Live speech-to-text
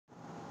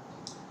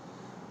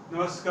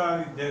નમસ્કાર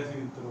વિદ્યાર્થી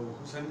મિત્રો,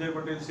 હું Sanjay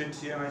Patel set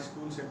C.M.HIGH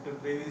school sector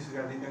 23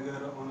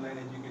 Gandhinagar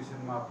online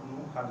એજ્યુકેશનમાં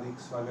આપનું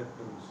હાર્દિક સ્વાગત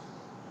કરું છું.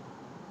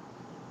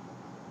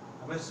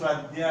 આપણે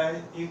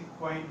સ્વાધ્યાય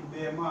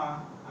 1.2 માં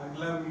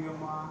આગલા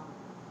વિડિયોમાં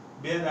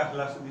બે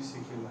દાખલા સુધી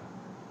શીખેલા.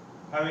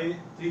 હવે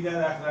ત્રીજા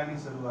દાખલાની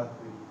શરૂઆત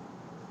કરીએ.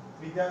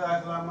 ત્રીજા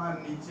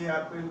દાખલામાં નીચે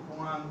આપેલ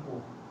પૂર્ણાંકો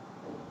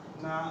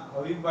ના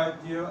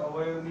અવિભાજ્ય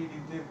અવયવની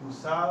રીતે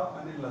ગુસાઅ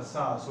અને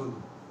લસાઅ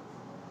શોધો.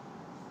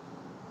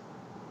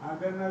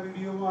 આગળના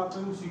વિડીયોમાં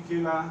આપણે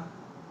શીખેલા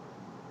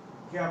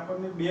કે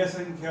આપણને બે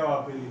સંખ્યાઓ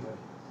આપેલી હોય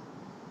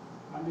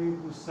અને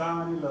ગુસાઅ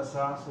અને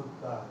લસાઅ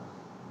શોધતા હતા.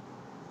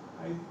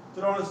 અહીં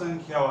ત્રણ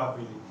સંખ્યાઓ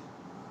આપેલી છે.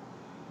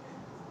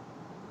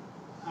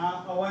 આ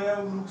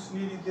અવયવ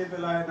વૃક્ષની રીતે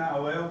પેલા એના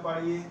અવયવ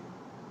પાડીએ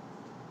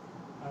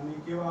અને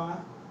કેવા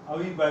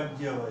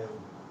અવિભાજ્ય અવયવ.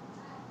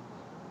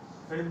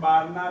 તો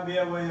 12 ના બે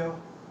અવયવ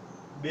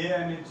 2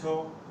 અને 6,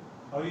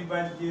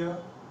 અવિભાજ્ય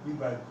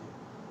વિભાજ્ય.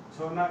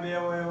 6 ના બે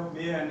અવયવ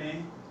 2 અને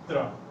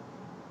 3.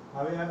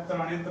 હવે આ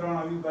 3 એ 3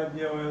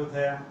 અવિભાજ્ય અવયવ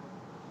થયા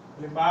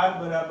એટલે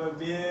 12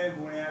 2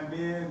 ગુણ્યા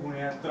 2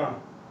 ગુણ્યા 3.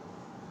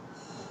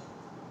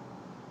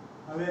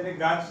 હવે એને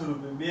ઘાત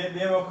સ્વરૂપે 2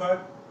 બે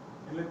વખત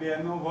એટલે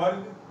 2 નો વર્ગ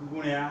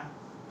ગુણ્યા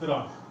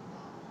 3.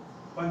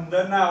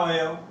 15 ના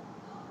અવયવ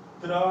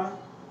 3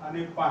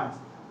 અને 5.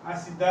 આ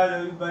સીધા જ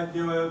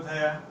અવિભાજ્ય અવયવ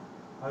થયા.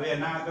 હવે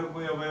એના આગળ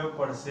કોઈ અવયવ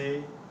પડશે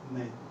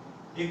નહીં.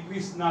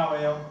 21 ના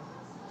અવયવ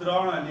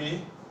 3 અને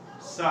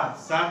 7.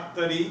 7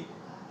 તરી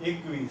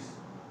 21.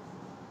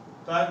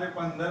 તો આ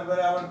 15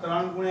 બરાબર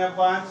 3 ગુણ્યા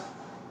 5,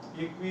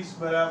 21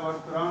 બરાબર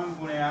 3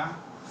 ગુણ્યા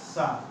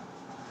 7.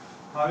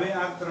 હવે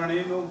આ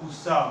ત્રણેયનો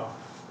ગુસાઅ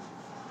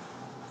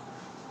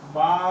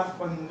 12,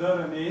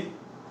 15 અને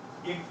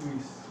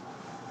 21.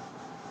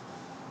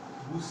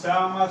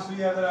 ગુસાઅમાં શું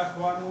યાદ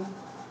રાખવાનું?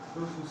 તો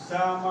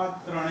ગુસાઅમાં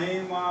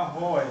ત્રણેયમાં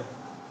હોય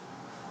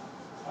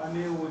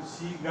અને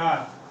ઓછી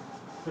ઘાત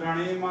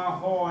ત્રણેયમાં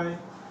હોય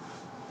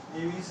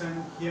એવી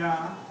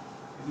સંખ્યા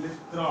એટલે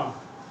 3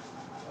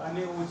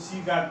 અને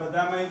ઓછી ઘાત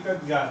બધામાં એક જ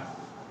ઘાત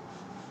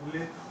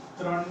એટલે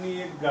 3 ની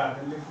એક ઘાત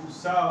એટલે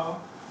ગુસાઅ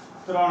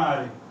 3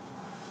 આવે.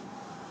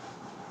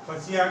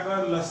 પછી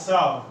આગળ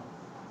લસાઅ.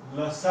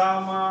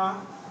 લસાઅમાં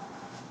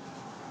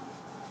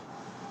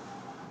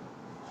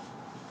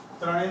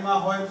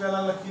ત્રણેયમાં હોય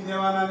પેલા લખી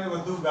દેવાના અને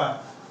વધુ ઘાત.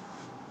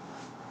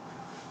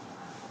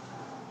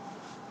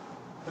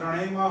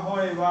 ત્રણેયમાં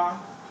હોય એવા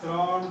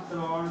 3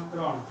 3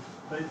 3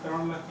 તો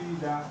 3 લખી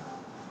દીધા.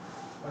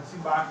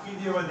 પછી બાકી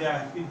જે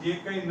વધ્યા કે જે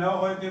કંઈ ન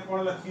હોય તે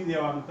પણ લખી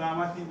દેવાનું. તો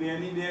આમાંથી 2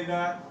 ની 2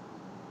 ઘાત,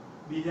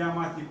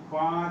 બીજામાંથી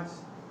 5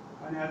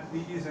 અને આ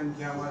ત્રીજી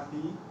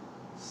સંખ્યામાંથી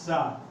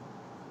 7.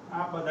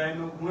 આ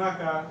બધાયનો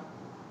ગુણાકાર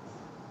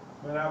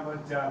બરાબર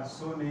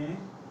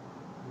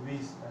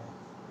 420 થાય.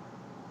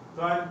 તો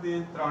આ રીતે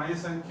ત્રણેય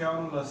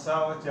સંખ્યાઓનો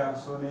લસાઅ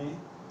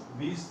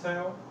 420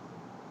 થયો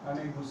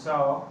અને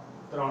ગુસાઅ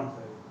 3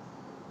 થયો.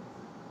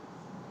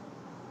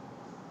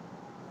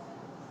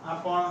 આ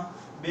પણ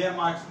 2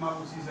 માર્ક્સમાં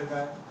પૂછી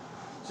શકાય.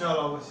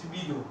 ચલો પછી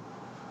બીજો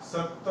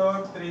 17,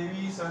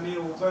 23 અને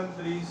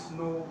 29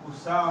 નો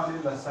ગુસાઅ અને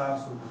લસાઅ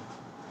શોધો.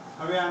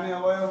 હવે આને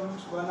અવયવ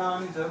વૃક્ષ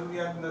બનાવવાની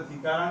જરૂરિયાત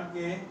નથી કારણ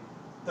કે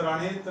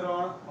ત્રણે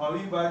ત્રણ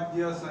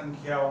અવિભાજ્ય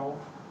સંખ્યાઓ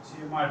છે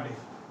માટે.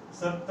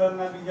 17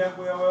 ના બીજા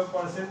કોઈ અવયવ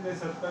પડશે જ નહીં.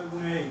 17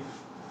 ગુણ્યા 1,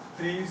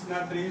 23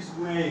 ના 30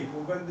 ગુણ્યા 1,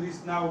 29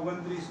 ના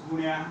 29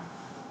 ગુણ્યા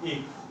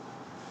 1.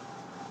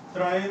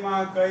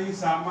 ત્રણેયમાં કઈ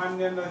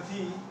સામાન્ય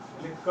નથી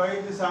એટલે કઈ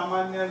જ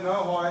સામાન્ય ન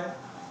હોય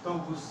તો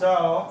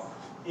ગુસાઅ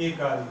 1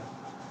 આવે.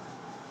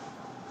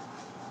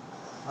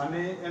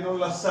 અને એનો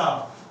લસાઅ.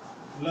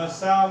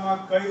 લસાઅમાં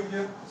કઈ જ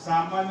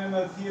સામાન્ય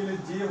નથી એટલે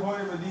જે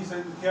હોય બધી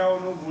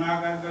સંખ્યાઓનો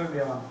ગુણાકાર કરી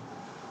દેવાનો.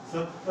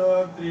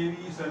 17,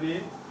 23 અને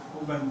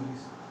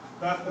 29.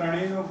 તો આ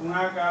ત્રણેયનો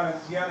ગુણાકાર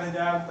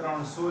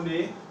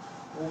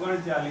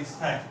 11339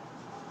 થાય.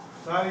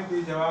 તો આ રીતે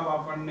જવાબ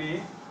આપણને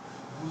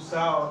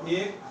ગુસાઅ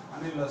 1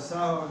 અને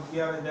લસાઅ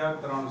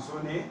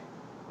 11339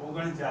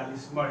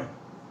 મળે.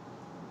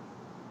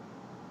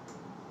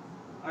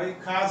 અહીં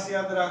ખાસ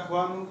યાદ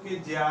રાખવાનું કે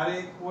જ્યારે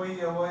કોઈ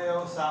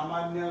અવયવ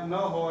સામાન્ય ન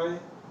હોય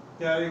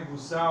ત્યારે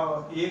ગુસાઅ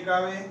 1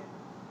 આવે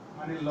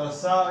અને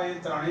લસાઅ એ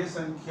ત્રણેય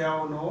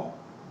સંખ્યાઓનો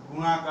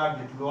ગુણાકાર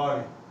જેટલો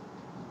આવે.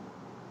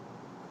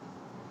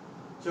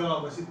 ચલો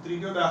પછી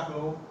ત્રીજો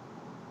દાખલો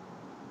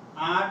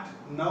 8,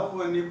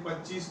 9 અને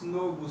 25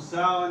 નો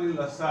ગુસાઅ અને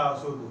લસાઅ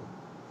શોધો.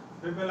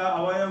 તો પેલા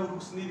અવયવ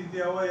વૃક્ષની રીતે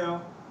અવયવ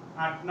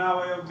 8 ના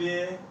અવયવ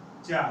 2,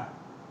 4.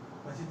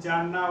 પછી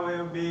 4 ના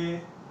અવયવ 2,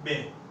 2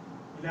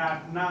 એટલે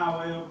 8 ના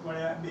અવયવ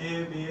પડ્યા 2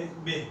 2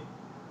 2.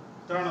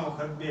 3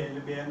 વખત 2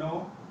 એટલે 2 નો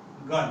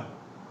ઘન.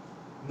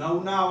 9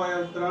 ના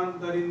અવયવ 3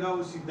 તરી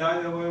 9 સીધા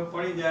જ અવયવ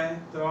પડી જાય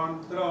 3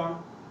 3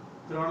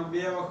 3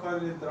 બે વખત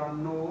એટલે 3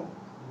 નો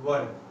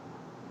વર્ગ.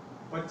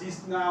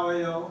 25 ના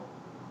અવયવ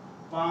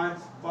 5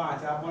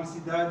 5 આ પણ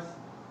સીધા જ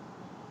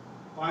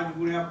 5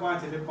 ગુણ્યા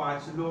 5 એટલે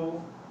 5 નો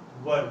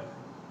વર્ગ.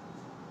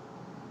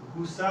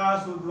 ગુસાઅ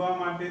શોધવા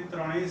માટે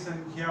ત્રણેય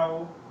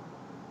સંખ્યાઓ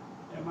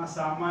એમાં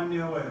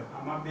સામાન્ય અવયવ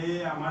આમાં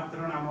 2 આમાં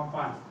 3 આમાં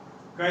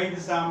 5 કઈ જ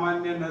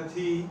સામાન્ય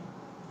નથી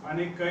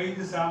અને કઈ જ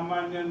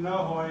સામાન્ય ન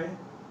હોય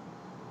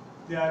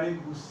ત્યારે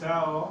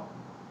ગુસાઅ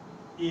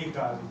 1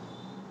 આવે.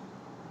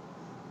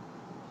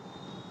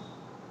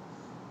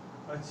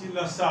 પછી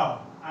લસાઅ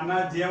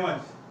આના જેમ જ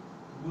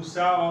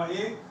ગુસાઅ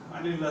 1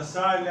 અને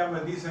લસાઅ એટલે આ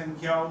બધી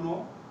સંખ્યાઓનો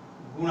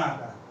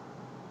ગુણાકાર.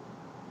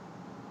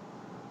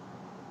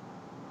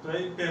 તો એ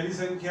પહેલી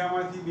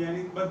સંખ્યામાંથી 2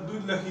 ની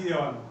બધું જ લખી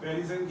દેવાનું.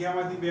 પહેલી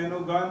સંખ્યામાંથી 2 નો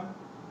ઘન,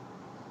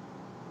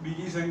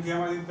 બીજી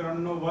સંખ્યામાંથી 3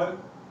 નો વર્ગ,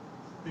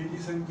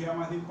 ત્રીજી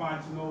સંખ્યામાંથી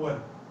 5 નો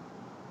વર્ગ.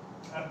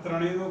 આ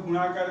ત્રણેયનો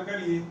ગુણાકાર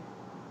કરીએ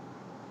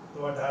તો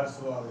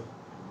 1800 આવે.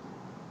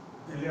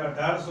 એટલે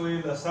 1800 એ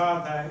લસાઅ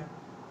થાય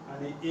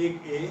અને 1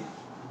 એ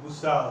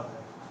ગુસાઅ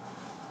થાય.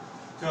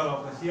 ચલો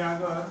પછી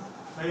આગળ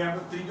અહીં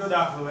આપણો ત્રીજો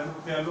દાખલો, એનો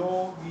પહેલો,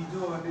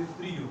 બીજો અને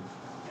ત્રીજો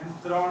એમ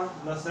 3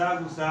 લસાઅ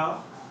ગુસાઅ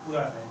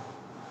પૂરા થાય.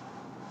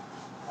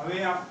 હવે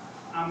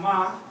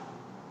આમાં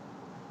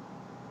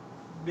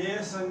બે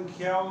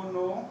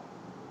સંખ્યાઓનો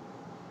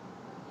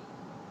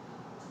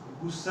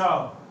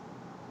ગુસાઅ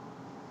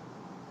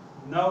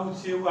 9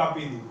 છે એવું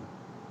આપી દીધું.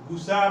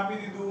 ગુસાઅ આપી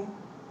દીધું,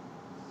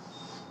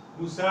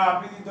 ગુસાઅ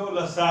આપી દીધો,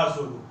 લસાઅ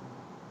શોધો.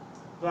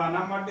 તો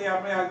આના માટે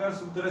આપણે આગળ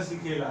સૂત્ર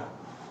શીખેલા,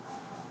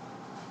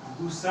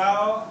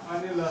 ગુસાઅ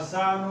અને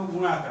લસાઅનો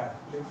ગુણાકાર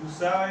એટલે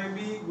ગુસાઅ એ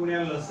બી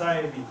ગુણ્યા લસાઅ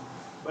એ બી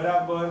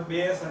બરાબર બે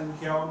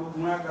સંખ્યાઓનો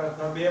ગુણાકાર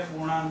અથવા બે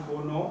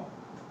પૂર્ણાંકોનો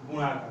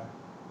ગુણાકાર.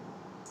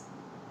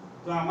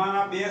 તો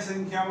આમાંના બે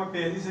સંખ્યામાં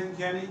પહેલી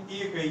સંખ્યાને a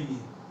કહીએ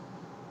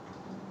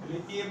એટલે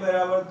a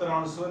બરાબર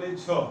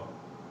 306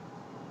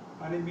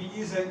 અને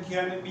બીજી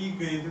સંખ્યાને b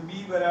કહીએ તો b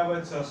બરાબર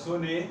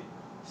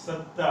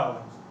 657.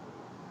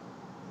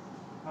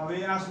 હવે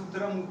આ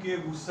સૂત્ર મૂકીએ,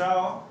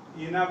 ગુસાઅ a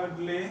ના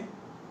બદલે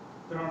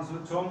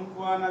 306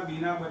 મૂકવાના, b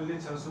ના બદલે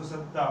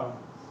 657.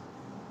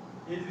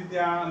 એ જ રીતે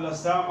આ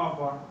લસાઅમાં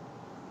પણ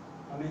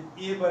અને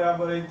a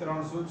બરાબર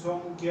 306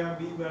 મૂક્યા,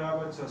 b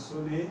બરાબર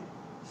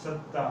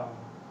 657.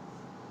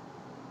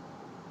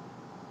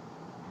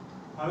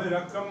 હવે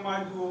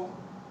રકમમાં જુઓ,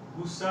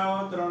 ગુસાઅ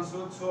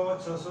 306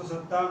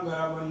 657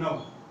 બરાબર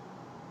 9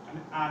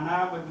 અને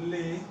આના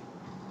બદલે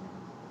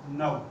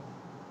 9.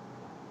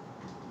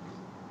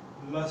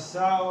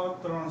 લસાઅ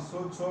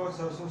 306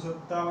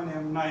 657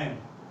 એમ ના એમ,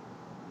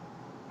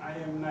 આ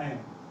એમ ના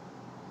એમ.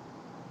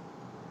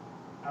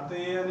 આ તો a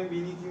અને b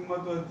ની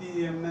કિંમત હતી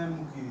એમને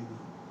મૂકી દીધી.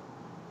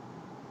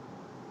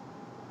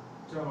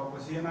 ચલો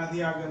પછી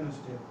એનાથી આગળનું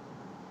સ્ટેપ,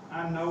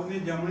 આ 9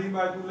 ની જમણી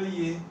બાજુ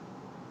લઈએ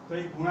તો એ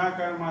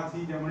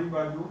ગુણાકારમાંથી જમણી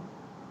બાજુ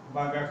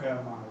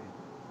ભાગાકારમાં આવે.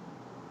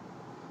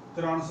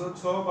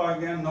 306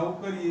 ભાગ્યા 9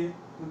 કરીએ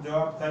તો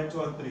જવાબ થાય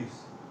 34.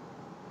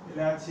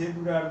 એટલે આ છેદ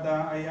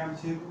ઉડાડતા અહીં આમ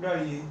છેદ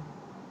ઉડાડીએ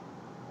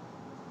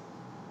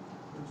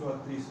તો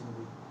 34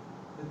 વધે.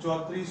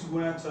 34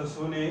 ગુણ્યા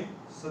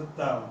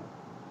 657.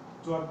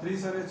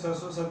 34 અને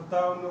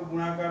 657 નો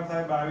ગુણાકાર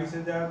થાય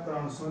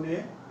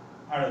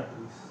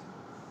 22338.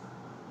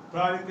 તો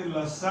આ રીતે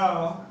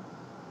લસાઅ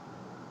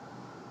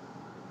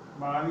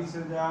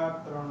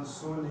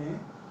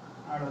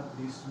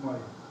 22338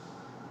 મળે.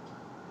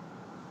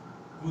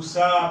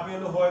 ગુસાઅ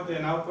આપેલો હોય તો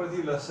એના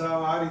ઉપરથી લસાઅ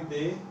આ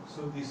રીતે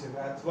શોધી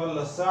શકાય, અથવા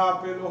લસાઅ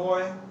આપેલો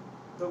હોય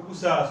તો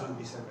ગુસાઅ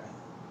શોધી શકાય.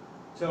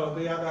 ચલો તો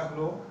આ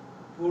દાખલો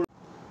પૂર્ણ.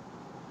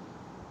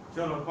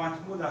 ચલો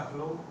પાંચમો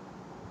દાખલો,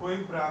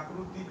 કોઈ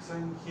પ્રાકૃતિક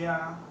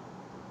સંખ્યા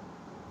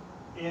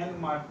n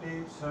માટે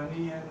 6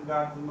 ની n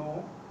ઘાતનો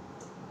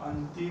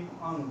અંતિમ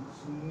અંક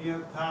 0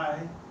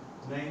 થાય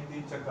નહીં તે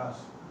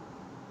ચકાસો.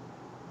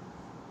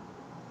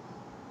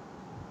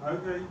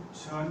 હવે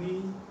 6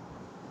 ની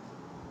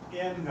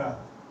n ઘાત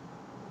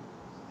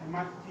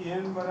એમાં n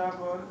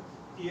બરાબર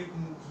 1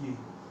 મૂકીએ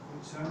તો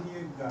 6 ની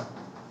 1 ઘાત,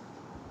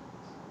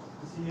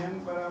 પછી n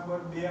બરાબર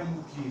 2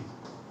 મૂકીએ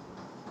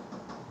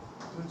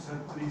તો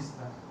 36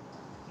 થાય,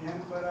 n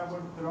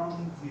બરાબર 3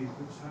 મૂકીએ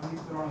તો 6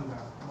 ની 3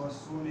 ઘાત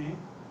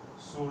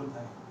 216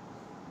 થાય.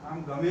 આમ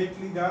ગમે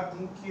એટલી ઘાત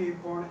મૂકીએ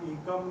પણ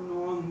એકમનો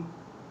અંક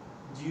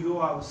 0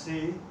 આવશે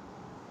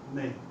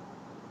નહીં.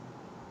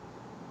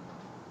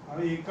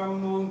 હવે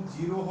એકમનો અંક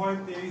 0 હોય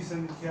તેવી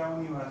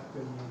સંખ્યાઓની વાત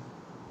કરીએ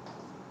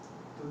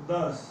તો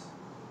 10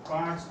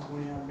 5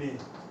 ગુણ્યા 2,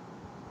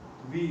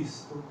 20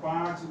 તો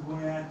 5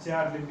 ગુણ્યા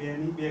 4 એટલે 2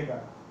 ની 2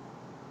 ઘાત,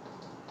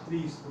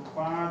 30 તો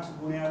 5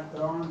 ગુણ્યા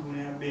 3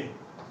 ગુણ્યા 2,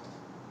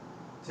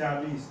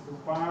 40 તો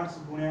 5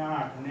 ગુણ્યા 8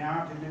 અને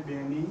 8 એટલે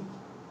 2 ની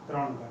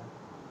 3 ઘાત.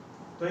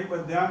 તો એ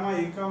બધામાં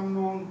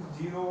એકમનો અંક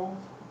 0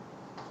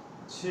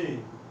 છે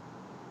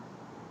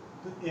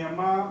તો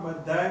એમાં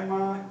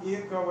બધાયમાં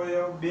એક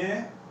અવયવ 2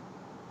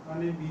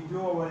 અને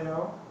બીજો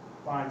અવયવ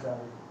 5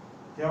 આવે.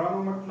 કહેવાનો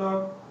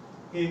મતલબ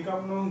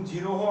એકમનો અંક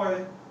 0 હોય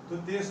તો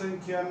તે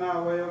સંખ્યાના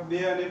અવયવ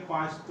 2 અને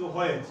 5 તો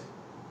હોય જ.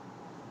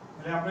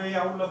 એટલે આપણે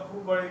આવું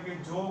લખવું પડે કે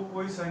જો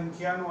કોઈ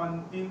સંખ્યાનો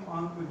અંતિમ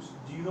અંક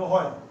 0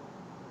 હોય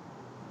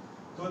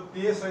તો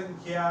તે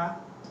સંખ્યા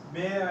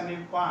 2 અને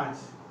 5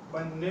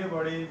 બંને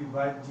વડે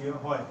વિભાજ્ય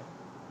હોય.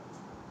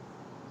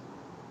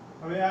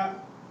 હવે આ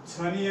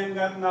 6 ની n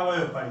ઘાતના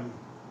અવયવ પાડીએ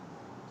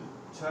તો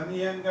 6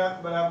 ની n ઘાત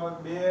બરાબર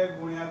 2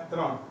 ગુણ્યા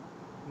 3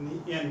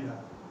 ની n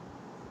ઘાત.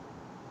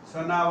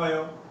 6 ના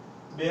અવયવ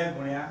 2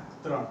 ગુણ્યા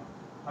 3.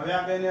 હવે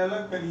આપણે એને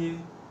અલગ કરીએ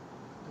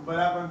તો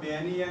બરાબર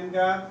 2 ની n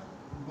ઘાત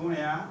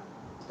ગુણ્યા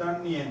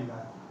 3 ની n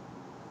ઘાત,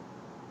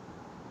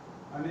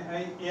 અને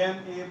અહીં n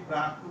એ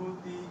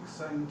પ્રાકૃતિક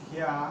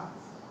સંખ્યા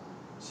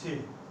છે.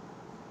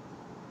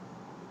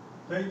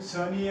 તો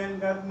 6 ની n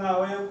ઘાત ના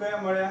અવયવ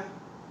કયા મળ્યા?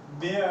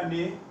 2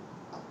 અને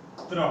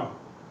 3.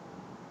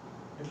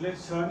 એટલે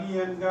 6 ની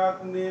n ઘાત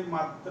ને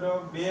માત્ર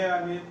 2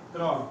 અને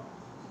 3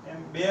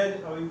 એમ બે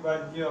જ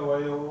અવિભાજ્ય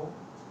અવયવો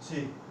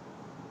છે.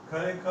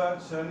 ખરેખર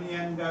 6 ની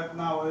n ઘાત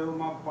ના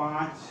અવયવમાં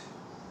 5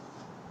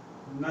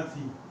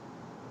 નથી.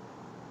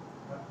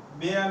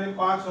 2 અને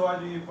 5 હોવા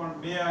જોઈએ, પણ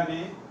 2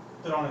 અને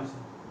 3 છે.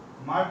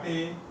 માટે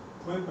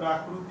કોઈ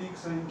પ્રાકૃતિક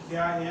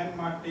સંખ્યા n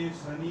માટે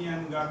 6 ની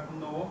n ઘાત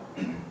નો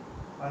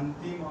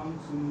અંતિમ અંક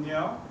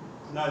શૂન્ય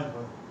ન જ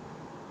હોય.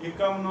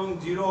 એકમનો અંક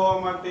 0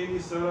 હોવા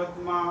માટેની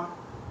શરતમાં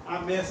આ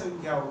બે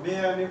સંખ્યાઓ 2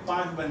 અને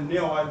 5 બંને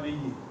હોવા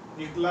જોઈએ.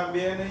 એકલા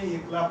 2 નહીં,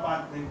 એકલા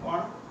 5 નહીં,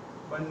 પણ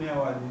બંને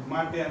હોવા જોઈએ.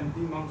 માટે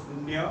અંતિમ અંક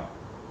શૂન્ય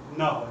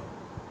ન હોય.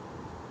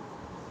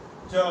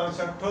 ચલો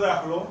છઠ્ઠો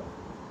દાખલો,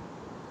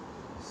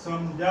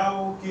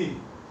 સમજાવો કે.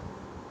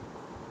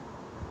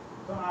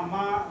 તો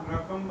આમાં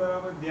રકમ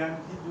બરાબર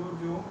ધ્યાનથી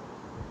જોજો.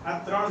 આ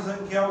ત્રણ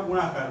સંખ્યાઓ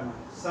ગુણાકારમાં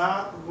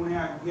 7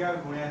 ગુણ્યા 11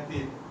 ગુણ્યા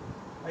 13,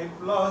 અહીં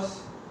પ્લસ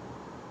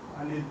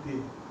અને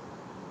 13.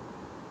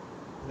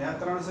 એટલે આ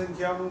ત્રણ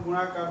સંખ્યાઓનો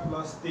ગુણાકાર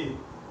પ્લસ 13,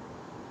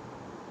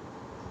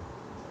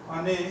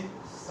 અને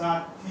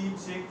 7 થી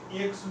છેક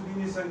 1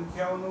 સુધીની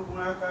સંખ્યાઓનો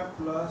ગુણાકાર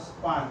પ્લસ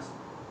 5.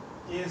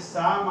 એ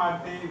શા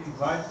માટે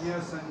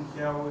વિભાજ્ય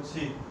સંખ્યાઓ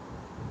છે?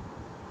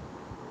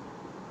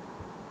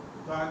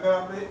 તો આગળ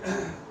આપણે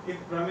એક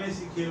પ્રમેય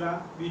શીખેલા.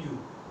 બીજું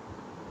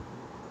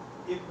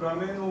એક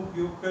પ્રમેયનો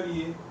ઉપયોગ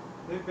કરીએ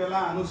તો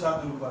પહેલા આનું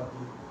સાદુરૂપ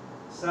આપીએ.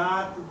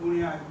 7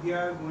 ગુણ્યા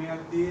 11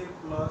 ગુણ્યા 13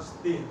 પ્લસ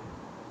 13.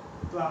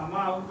 તો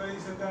આમાં આવું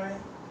કરી શકાય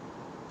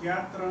કે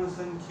આ ત્રણ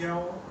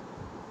સંખ્યાઓ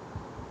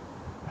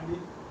અને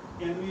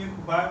એનો એક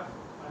ભાગ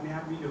અને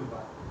આ બીજો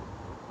ભાગ,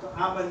 તો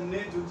આ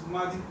બંને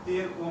જૂથમાંથી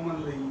 13 કોમન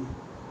લઈએ.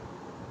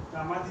 તો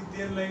આમાંથી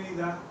 13 લઈ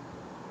લીધા,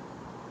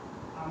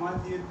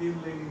 આમાંથી 13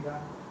 લઈ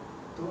લીધા,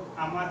 તો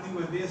આમાંથી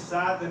વધે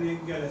 7 અને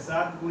 11.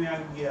 7 ગુણ્યા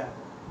 11,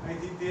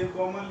 અહીંથી 13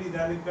 કોમન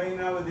લીધા એટલે કઈ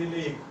ના વધે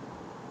એટલે 1.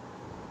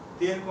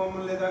 13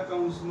 કોમન લેતા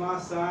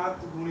કૌંસમાં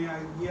 7 ગુણ્યા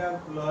 11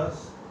 પ્લસ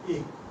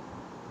 1.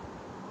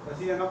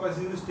 પછી એના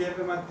પછીનું સ્ટેપ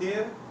એમાં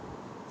 13,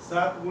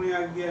 7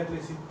 ગુણ્યા 11 એટલે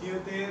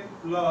 77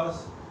 પ્લસ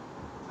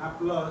આ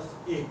પ્લસ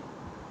 1,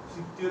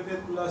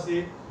 77 પ્લસ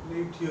 1 એટલે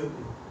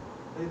 78.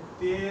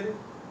 13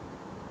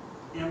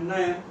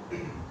 એમના એમ.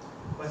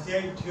 પછી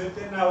આ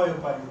 78 ના અવયવ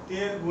પાડીએ.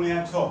 13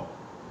 ગુણ્યા 6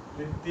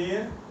 એટલે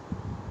 13,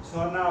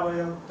 6 ના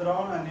અવયવ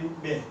 3 અને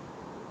 2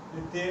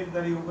 એટલે 13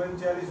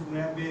 39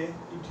 ગુણ્યા 2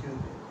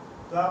 78.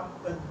 તો આ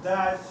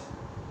બધા જ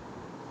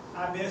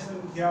આ બે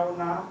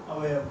સંખ્યાઓના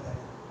અવયવ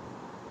થાય.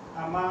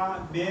 આમાં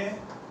 2,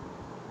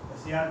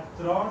 પછી આ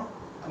 3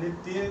 અને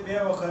 13 બે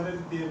વખત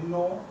એટલે 13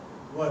 નો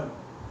વર્ગ.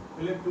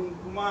 એટલે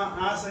ટૂંકમાં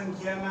આ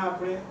સંખ્યાના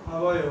આપણે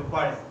અવયવ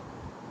પાડ્યા.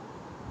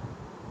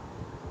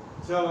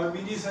 ચલો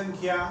બીજી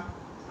સંખ્યા,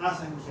 આ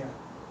સંખ્યા.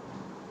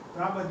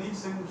 તો આ બધી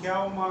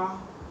સંખ્યાઓમાં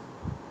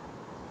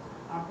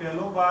આ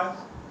પહેલો ભાગ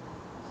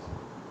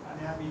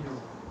અને આ બીજો.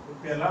 તો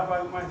પહેલા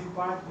ભાગમાંથી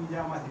 5,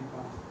 બીજામાંથી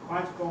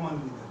 5 કોમન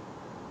લીધા.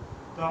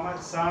 તો આમાં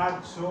 7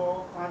 6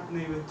 5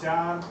 નહીં,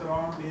 4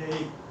 3 2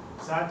 1.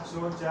 7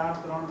 6 4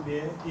 3 2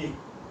 1,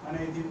 અને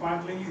અહીંથી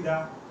 5 લઈ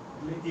લીધા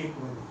એટલે 1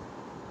 વધે.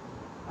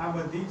 આ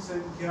બધી જ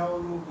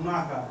સંખ્યાઓનો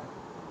ગુણાકાર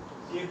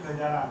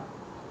 1008.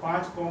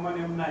 5 કોમન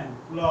એમના એમ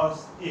પ્લસ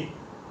 1.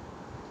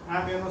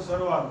 આ બેનો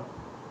સરવાળો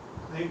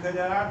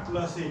 1008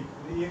 પ્લસ 1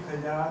 એટલે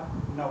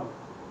 1009.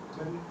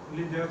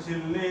 એટલે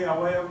છેલ્લે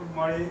અવયવ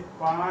મળે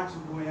 5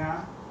 ગુણ્યા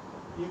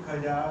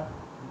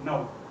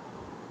 1009.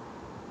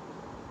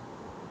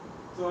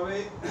 તો હવે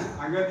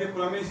આગળ જે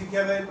પ્રમેય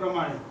શીખ્યા હતા એ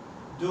પ્રમાણે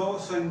જો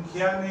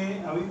સંખ્યાને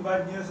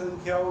અવિભાજ્ય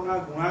સંખ્યાઓના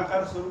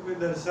ગુણાકાર સ્વરૂપે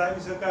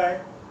દર્શાવી શકાય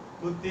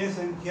તો તે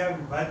સંખ્યા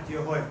વિભાજ્ય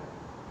હોય.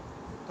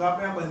 તો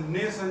આપણે આ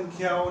બંને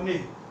સંખ્યાઓને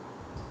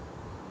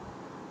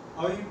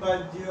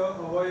અવિભાજ્ય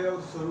અવયવ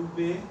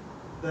સ્વરૂપે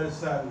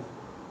દર્શાવી.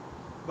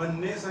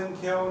 બંને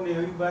સંખ્યાઓને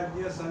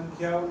અવિભાજ્ય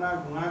સંખ્યાઓના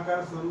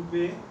ગુણાકાર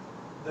સ્વરૂપે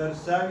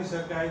દર્શાવી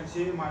શકાય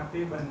છે, માટે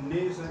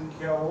બંને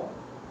સંખ્યાઓ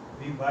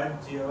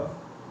વિભાજ્ય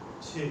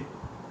છે.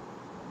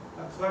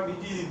 અથવા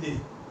બીજી રીતે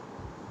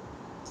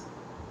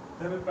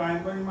તમે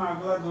પ્રાઇમરીમાં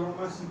આગલા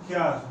ધોરણમાં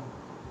શીખ્યા હશો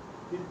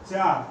કે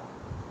 4,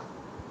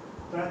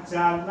 તો આ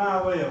 4 ના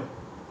અવયવ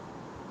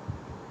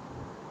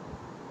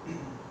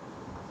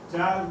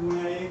 4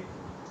 ગુણ્યા 1,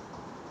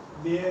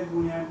 2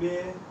 ગુણ્યા 2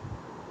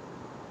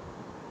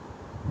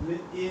 એટલે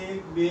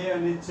 1 2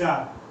 અને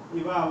 4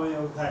 એવા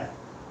અવયવ થાય.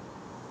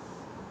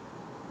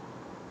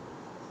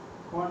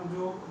 પણ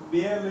જો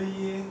 2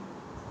 લઈએ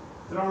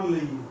 3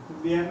 લઈએ તો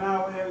 2 ના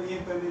અવયવ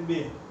 1 અને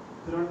 2,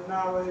 3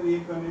 ના અવયવ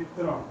 1 અને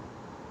 3.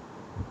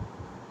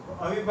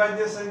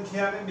 અવિભાજ્ય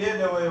સંખ્યાને 2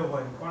 જ અવયવ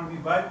હોય, પણ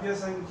વિભાજ્ય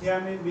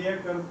સંખ્યાને 2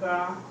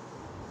 કરતા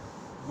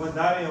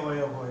વધારે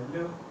અવયવ હોય.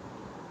 એટલે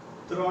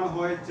 3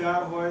 હોય,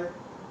 4 હોય,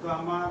 તો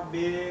આમાં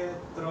 2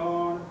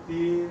 3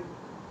 13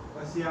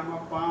 પછી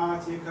આમાં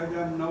 5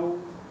 1009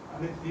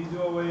 અને ત્રીજો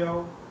અવયવ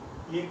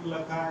 1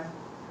 લખાય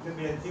એટલે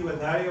 2 થી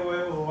વધારે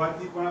અવયવ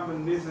હોવાથી પણ આ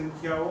બંને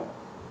સંખ્યાઓ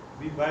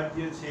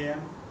વિભાજ્ય છે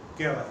એમ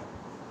કહેવાય.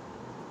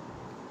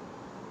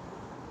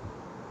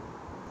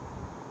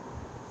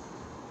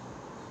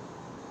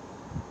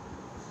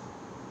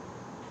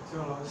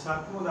 ચલો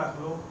સાતમો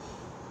દાખલો.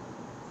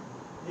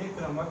 એક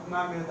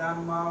રમતના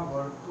મેદાનમાં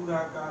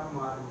વર્તુળાકાર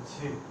માર્ગ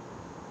છે.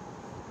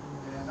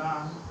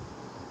 મેદાન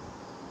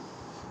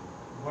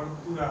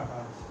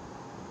વર્તુળાકાર છે.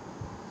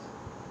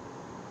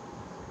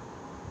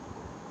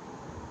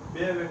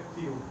 બે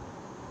વ્યક્તિઓ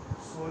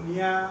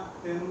સોનિયા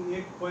તેનું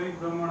એક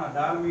પરિભ્રમણ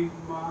 18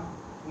 મિનિટમાં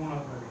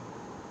પૂર્ણ કરે.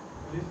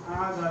 એટલે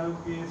આ ધારો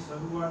કે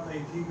શરૂઆત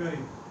અહીંથી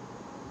કરી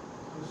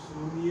તો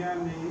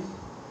સોનિયાને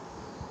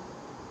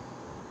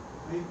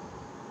અહીં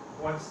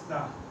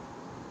પહોંચતા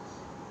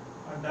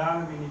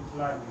 18 મિનિટ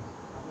લાગે.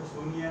 આપણે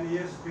સોનિયાને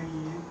એસ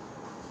કહીએ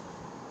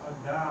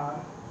 18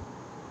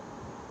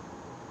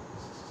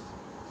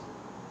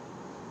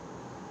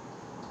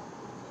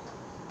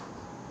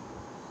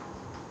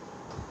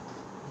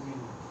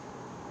 મિનિટ.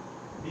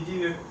 બીજી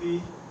વ્યક્તિ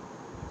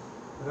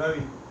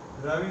રવિ.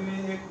 રવિને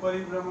એક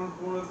પરિભ્રમણ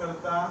પૂર્ણ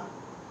કરતા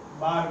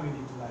 12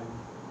 મિનિટ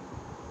લાગી.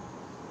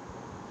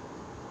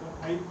 તો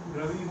અહીં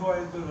રવિ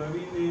હોય તો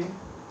રવિને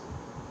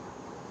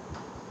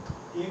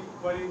એક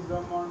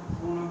પરિભ્રમણ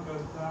પૂર્ણ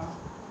કરતા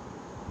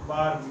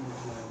 12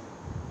 મિનિટ લાગે.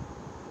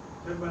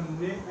 તો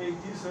બંને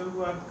અહીંથી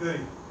શરૂઆત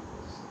કરી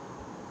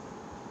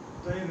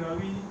તો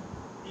રવિ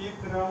એક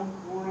રાઉન્ડ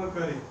પૂર્ણ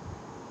કરે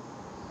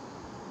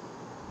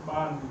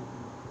 12 મિનિટ.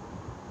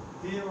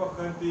 તે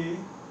વખતે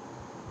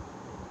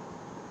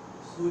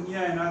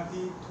સોનિયા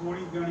એનાથી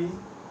થોડી ઘણી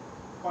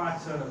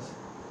પાછળ હશે,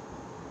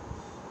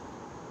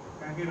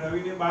 કારણ કે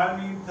રવિને 12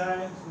 મિનિટ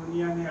થાય,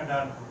 સોનિયાને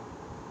 18 થાય.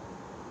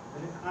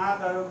 એટલે આ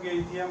ધારો કે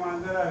અહીંથી આમ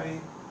આગળ આવે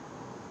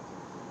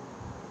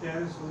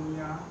ત્યારે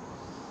સોનિયા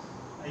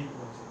અહીં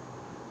પહોંચે.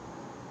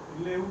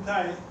 એટલે એવું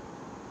થાય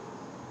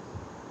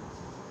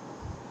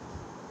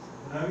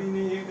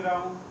રવિને એક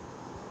રાઉન્ડ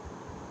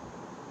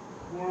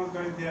પૂર્ણ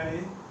કરે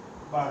ત્યારે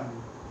 12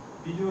 મિનિટ,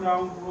 બીજો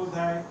રાઉન્ડ પૂરો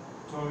થાય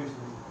 24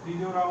 મિનિટ,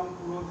 ત્રીજો રાઉન્ડ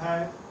પૂરો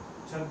થાય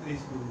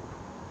 36 મિનિટ.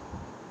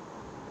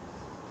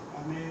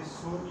 અને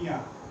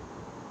સોનિયા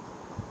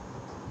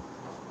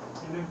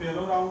એને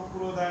પહેલો રાઉન્ડ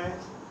પૂરો થાય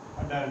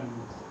 18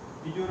 મિનિટ,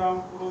 બીજો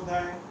રાઉન્ડ પૂરો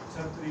થાય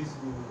 36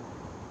 મિનિટ.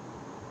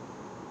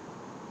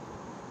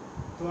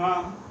 તો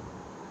આમ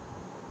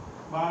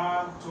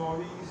 12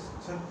 24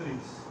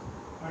 36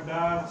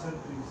 18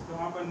 36. તો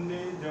આ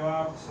બંને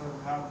જવાબ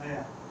સરખા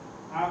થયા.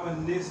 આ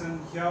બંને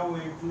સંખ્યાઓ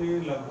એટલે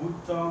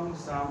લઘુત્તમ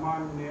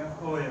સામાન્ય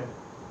અવયવ.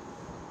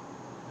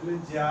 એટલે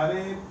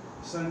જ્યારે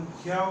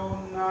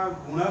સંખ્યાઓના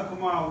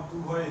ગુણકમાં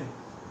આવતું હોય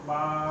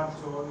 12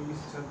 24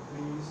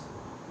 36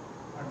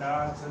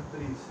 18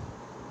 36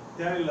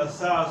 ત્યારે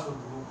લસા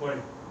શોધવું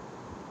પડે.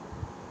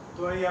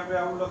 તો અહીં આપણે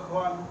આવું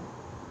લખવાનું: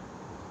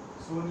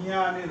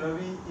 સોનિયા અને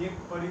રવિ એક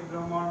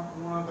પરિભ્રમણ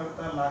પૂર્ણ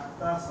કરતા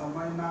લાગતા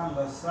સમયના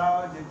લસા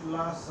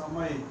જેટલા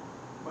સમય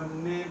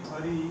બંને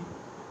ફરી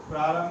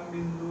પ્રારંભ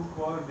બિંદુ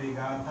પર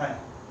ભેગા થાય.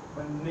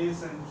 બંને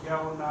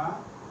સંખ્યાઓના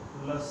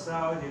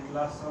લસા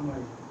જેટલા સમય.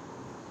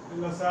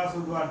 લસા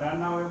શોધવા 18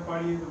 ના હોય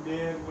પાડીએ તો 2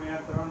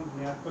 × 3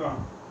 × 3,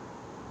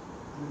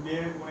 2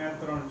 ×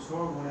 3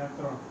 6 ×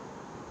 3,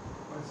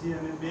 પછી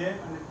અને 2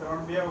 અને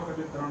 3 બે વખત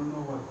એટલે 3 નો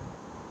વર્ગ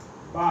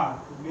 12.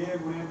 2 ×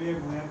 2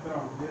 × 3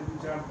 2 ×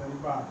 4 =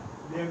 12,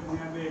 2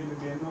 × 2 એટલે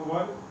 2 નો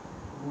વર્ગ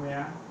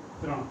 ×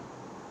 3.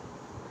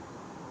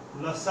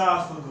 લસા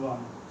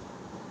શોધવાનો.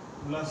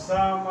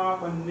 લસામાં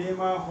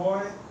બંનેમાં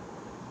હોય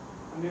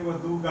અને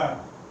વધુ ઘાત.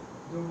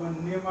 જો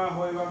બંનેમાં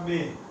હોય એવા 2,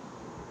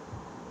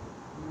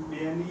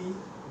 2 ની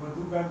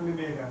વધુ ઘાત એટલે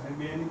 2 ઘાત અને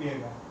 2 ની 2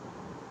 ઘાત.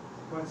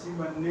 પછી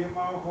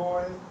બંનેમાં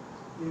હોય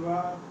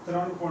એવા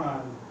 3 પણ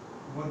આવે,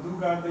 વધુ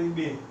ઘાત અહીં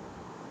 2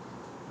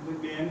 એટલે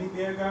 2 ની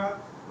 2 ઘાત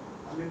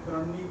અને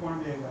 3 ની પણ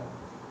 2 ઘાત.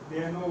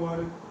 2 નો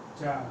વર્ગ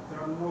 4,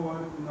 3 નો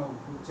વર્ગ 9,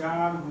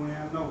 4 ×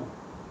 9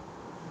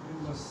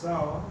 એટલે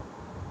લસાઅ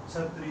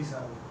 36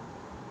 આવે.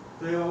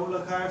 તો એવું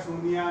લખાય: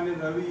 સોનિયા અને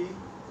રવિ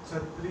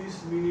 36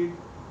 મિનિટ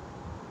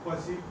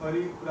પછી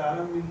ફરી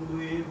પ્રારંભ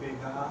બિંદુએ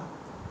ભેગા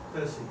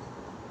થશે.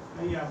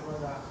 અહીં આપણો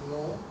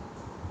દાખલો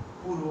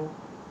પૂરો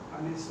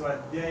અને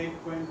સ્વાધ્યાય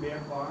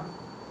 1.2 પણ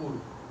પૂરો.